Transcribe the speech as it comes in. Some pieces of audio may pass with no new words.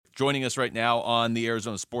Joining us right now on the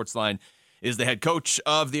Arizona Sports Line is the head coach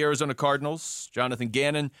of the Arizona Cardinals, Jonathan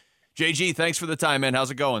Gannon. JG, thanks for the time, man.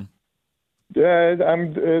 How's it going? Yeah,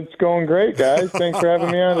 it's going great, guys. Thanks for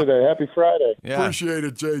having me on today. Happy Friday. Yeah. Appreciate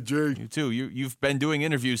it, JG. You too. You've been doing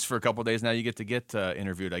interviews for a couple of days now. You get to get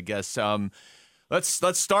interviewed, I guess.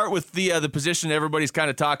 Let's start with the position everybody's kind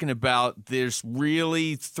of talking about. There's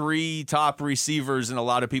really 3 top receivers in a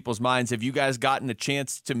lot of people's minds. Have you guys gotten a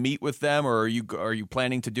chance to meet with them, or are you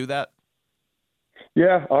planning to do that?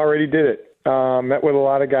 Yeah, already did it. Met with a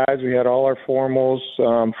lot of guys. We had all our formals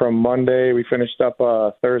from Monday. We finished up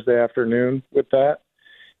Thursday afternoon with that,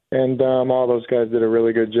 and all those guys did a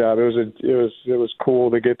really good job. It was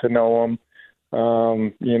cool to get to know them.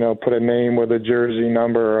 Put a name with a jersey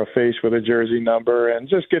number or a face with a jersey number, and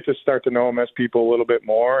just get to start to know them as people a little bit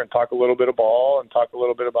more, and talk a little bit of ball, and talk a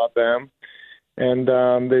little bit about them. And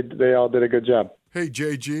they all did a good job. Hey,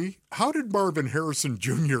 JG, how did Marvin Harrison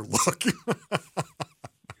Jr. look?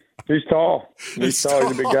 He's tall. He's tall.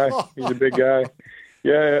 He's a big guy. He's a big guy.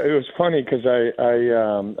 Yeah, it was funny because I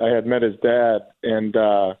had met his dad and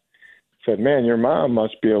said, "Man, your mom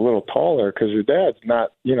must be a little taller because your dad's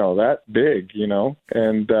not, that big,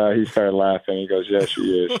 And he started laughing. He goes, "Yeah, she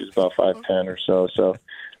is. She's about 5'10" or so." So,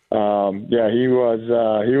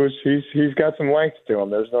 he's got some length to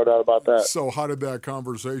him. There's no doubt about that. So, how did that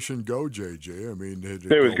conversation go, JJ? I mean, it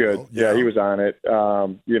was good. Well? Yeah, he was on it.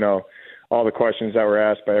 All the questions that were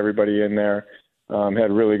asked by everybody in there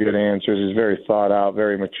had really good answers. He was very thought out,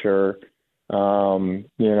 very mature. It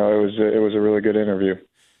was a really good interview.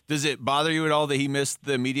 Does it bother you at all that he missed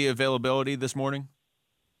the media availability this morning?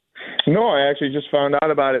 No, I actually just found out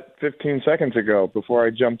about it 15 seconds ago before I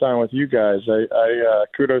jumped on with you guys. I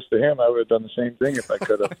kudos to him. I would have done the same thing if I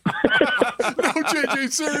could have. No,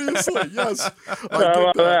 JJ, seriously, yes. How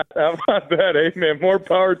about that? Hey, man, more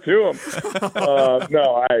power to him.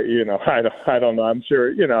 No, I don't know. I'm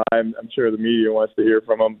sure, I'm sure the media wants to hear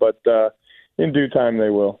from him, but in due time they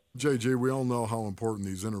will. JJ, we all know how important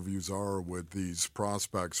these interviews are with these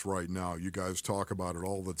prospects right now. You guys talk about it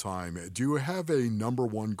all the time. Do you have a number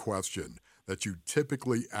one question that you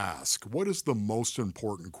typically ask? What is the most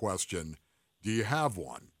important question? Do you have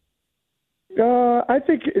one? I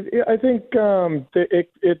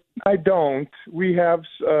don't. We have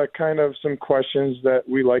kind of some questions that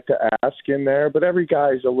we like to ask in there, but every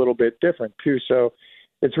guy's a little bit different too. So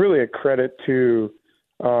it's really a credit to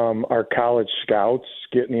our college scouts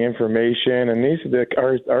getting the information, and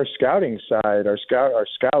our scouting side. Our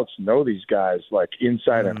scouts know these guys like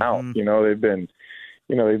inside and out. They've been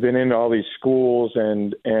into all these schools,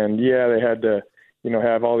 and they had to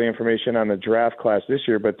have all the information on the draft class this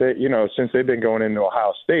year. But they, since they've been going into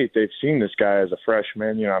Ohio State, they've seen this guy as a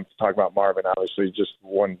freshman. I'm talking about Marvin, obviously, just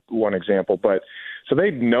one example. But so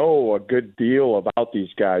they know a good deal about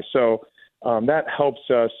these guys. So. That helps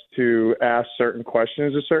us to ask certain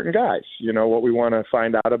questions of certain guys, what we want to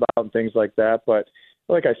find out about and things like that. But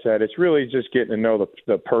like I said, it's really just getting to know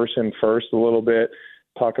the person first a little bit,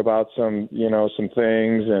 talk about some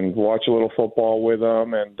things and watch a little football with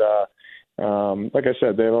them. And like I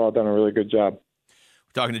said, they've all done a really good job.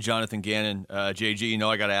 Talking to Jonathan Gannon, JG,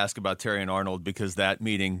 I got to ask about Terrion Arnold because that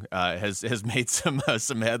meeting has made some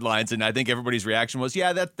headlines, and I think everybody's reaction was,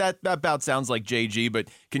 yeah, that about sounds like JG. But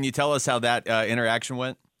can you tell us how that interaction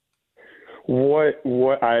went? What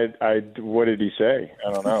did he say?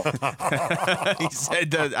 I don't know. He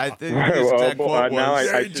said, I think his exact quote was, now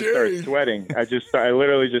I just started sweating. I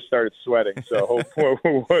literally just started sweating. So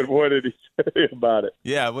what did he say about it?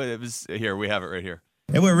 Yeah, well, it was here. We have it right here.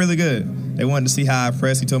 It went really good. They wanted to see how I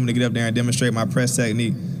press. He told me to get up there and demonstrate my press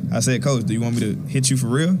technique. I said, "Coach, do you want me to hit you for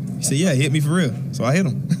real?" He said, "Yeah, hit me for real." So I hit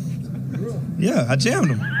him. Yeah, I jammed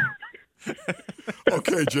him.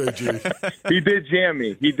 Okay, JG. He did jam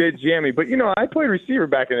me. But, I played receiver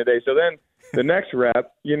back in the day. So then the next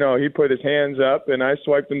rep, he put his hands up, and I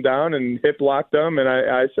swiped him down and hip blocked him, and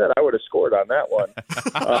I said I would have scored on that one.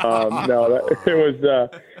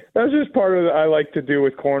 That was just part of I like to do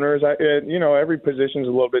with corners. Every position's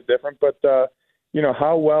a little bit different, but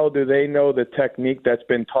how well do they know the technique that's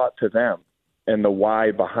been taught to them and the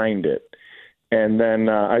why behind it? And then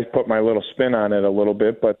I put my little spin on it a little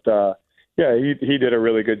bit, but he did a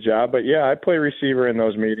really good job. But I play receiver in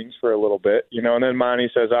those meetings for a little bit, and then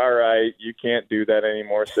Monty says, "All right, you can't do that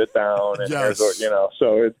anymore. Sit down." And yes.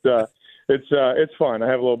 So it's fun. I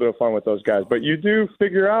have a little bit of fun with those guys, but you do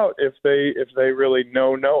figure out if they really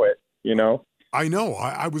know it. I know.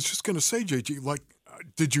 I was just going to say, JG, like,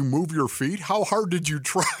 Did you move your feet? How hard did you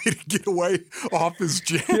try to get away off his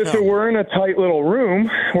jam? Yeah, so we're in a tight little room.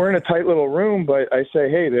 But I say,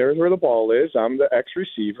 hey, there's where the ball is. I'm the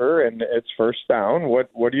ex-receiver, and it's first down. What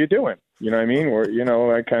are you doing? You know what I mean?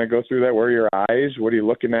 I kind of go through that. Where are your eyes? What are you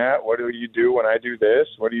looking at? What do you do when I do this?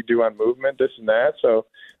 What do you do on movement, this and that? So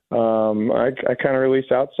I kind of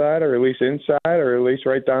release outside, or release inside, or release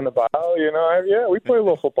right down the bow. We play a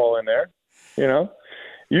little football in there.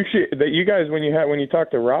 You guys, when you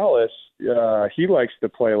talk to Rollis, he likes to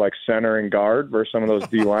play like center and guard versus some of those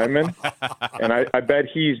D linemen, and I bet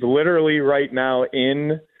he's literally right now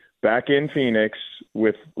back in Phoenix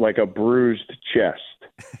with like a bruised chest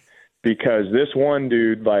because this one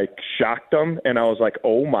dude like shocked him, and I was like,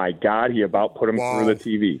 oh my God, he about put him through the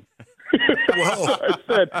TV.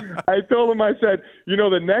 I told him,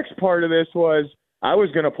 the next part of this was I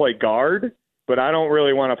was going to play guard, but I don't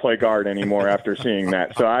really want to play guard anymore after seeing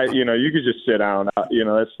that. So you could just sit down,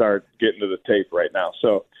 let's start getting to the tape right now.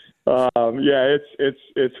 So,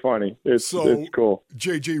 it's funny. It's cool.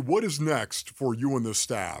 JJ, what is next for you and the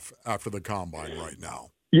staff after the combine right now?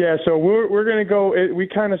 Yeah, so we're going to go.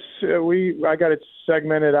 I got it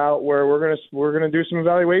segmented out where we're gonna do some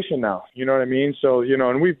evaluation now. You know what I mean? So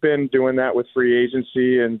and we've been doing that with free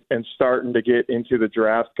agency and starting to get into the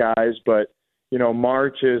draft guys. But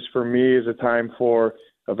March is for me is a time for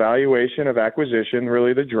evaluation of acquisition,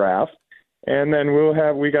 really the draft, and then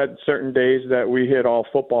we got certain days that we hit all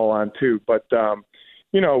football on too. But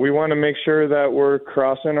we want to make sure that we're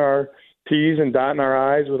crossing our T's and dotting our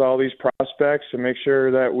I's with all these prospects and make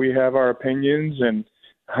sure that we have our opinions and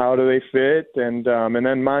how do they fit. And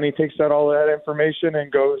then Monty takes all that information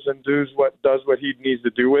and goes and does what he needs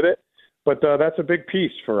to do with it. But that's a big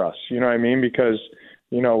piece for us, you know what I mean? Because,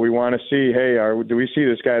 we want to see, hey, do we see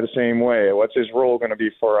this guy the same way? What's his role going to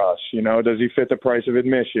be for us? Does he fit the price of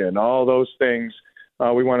admission? All those things,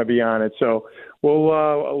 we want to be on it. So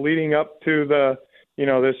we'll, leading up to the,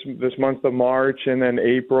 this month of March and then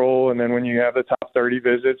April, and then when you have the top 30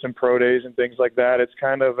 visits and pro days and things like that, it's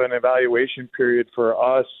kind of an evaluation period for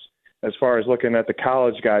us as far as looking at the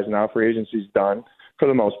college guys now. Free agency's done for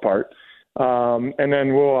the most part. And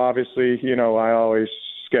then we'll obviously, I always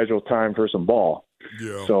schedule time for some ball.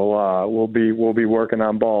 Yeah. So we'll be working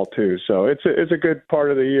on ball too. So it's a good part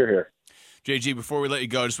of the year here. JG, before we let you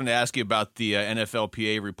go, I just want to ask you about the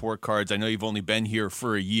NFLPA report cards. I know you've only been here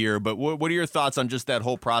for a year, but what are your thoughts on just that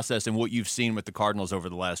whole process and what you've seen with the Cardinals over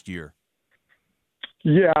the last year?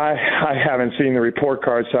 Yeah, I haven't seen the report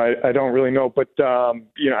cards, so I don't really know. But, I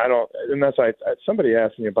don't – and somebody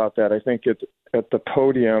asked me about that, I think, at the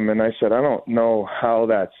podium, and I said, I don't know how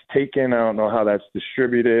that's taken. I don't know how that's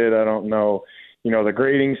distributed. I don't know, the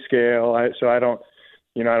grading scale. So I don't –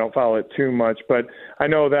 I don't follow it too much, but I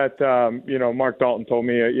know that, Mark Dalton told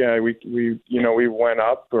me, we went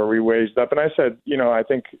up or we raised up. And I said, I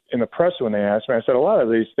think in the press when they asked me, I said a lot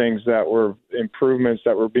of these things that were improvements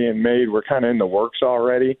that were being made were kind of in the works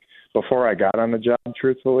already before I got on the job,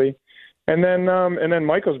 truthfully. And then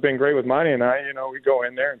Michael's been great with Monty and I, we go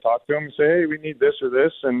in there and talk to him and say, hey, we need this or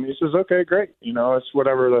this. And he says, okay, great. It's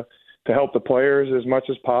whatever to help the players as much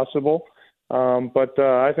as possible. But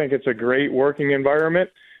I think it's a great working environment.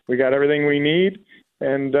 We got everything we need,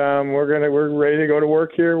 and we're ready to go to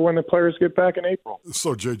work here when the players get back in April.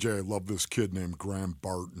 So, JJ, I love this kid named Graham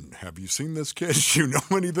Barton. Have you seen this kid? Do you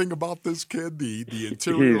know anything about this kid? The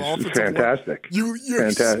interior offensive He's fantastic.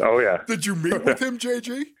 Fantastic. Oh yeah. Did you meet with him,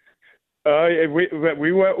 JJ?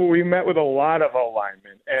 We met with a lot of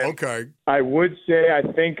O-linemen. And okay. I would say I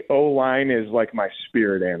think O-line is like my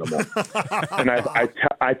spirit animal. And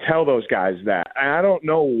I tell those guys that. And I don't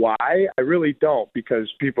know why. I really don't,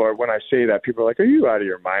 because when I say that, people are like, are you out of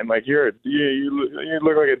your mind? Like you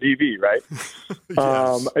look like a DB, right?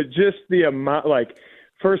 Yes. Just the amount,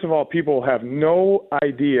 first of all, people have no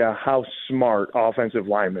idea how smart offensive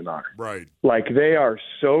linemen are. Right. Like, they are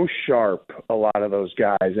so sharp, a lot of those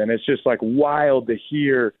guys. And it's just, wild to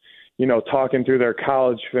hear, talking through their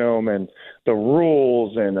college film and the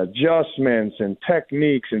rules and adjustments and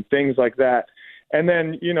techniques and things like that. And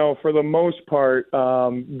then, for the most part,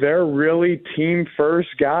 they're really team-first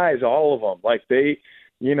guys, all of them. They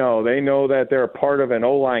know that they're a part of an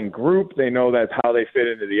O-line group. They know that's how they fit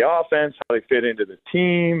into the offense, how they fit into the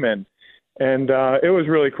team, and it was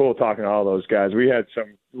really cool talking to all those guys. We had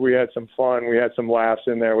some fun. We had some laughs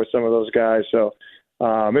in there with some of those guys. So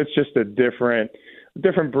it's just a different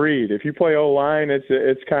different breed. If you play O-line,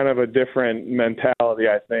 it's kind of a different mentality,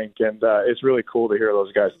 I think, and it's really cool to hear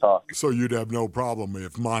those guys talk. So you'd have no problem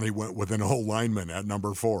if Monty went with an O-lineman at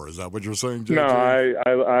number 4. Is that what you're saying, JJ?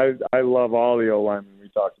 No, I love all the O-linemen we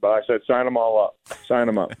talked about. I said sign them all up. Sign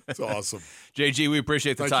them up. It's awesome. JG, we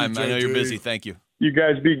appreciate the Thank time. you, I know you're JG. busy. Thank you. You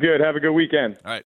guys be good. Have a good weekend. All right.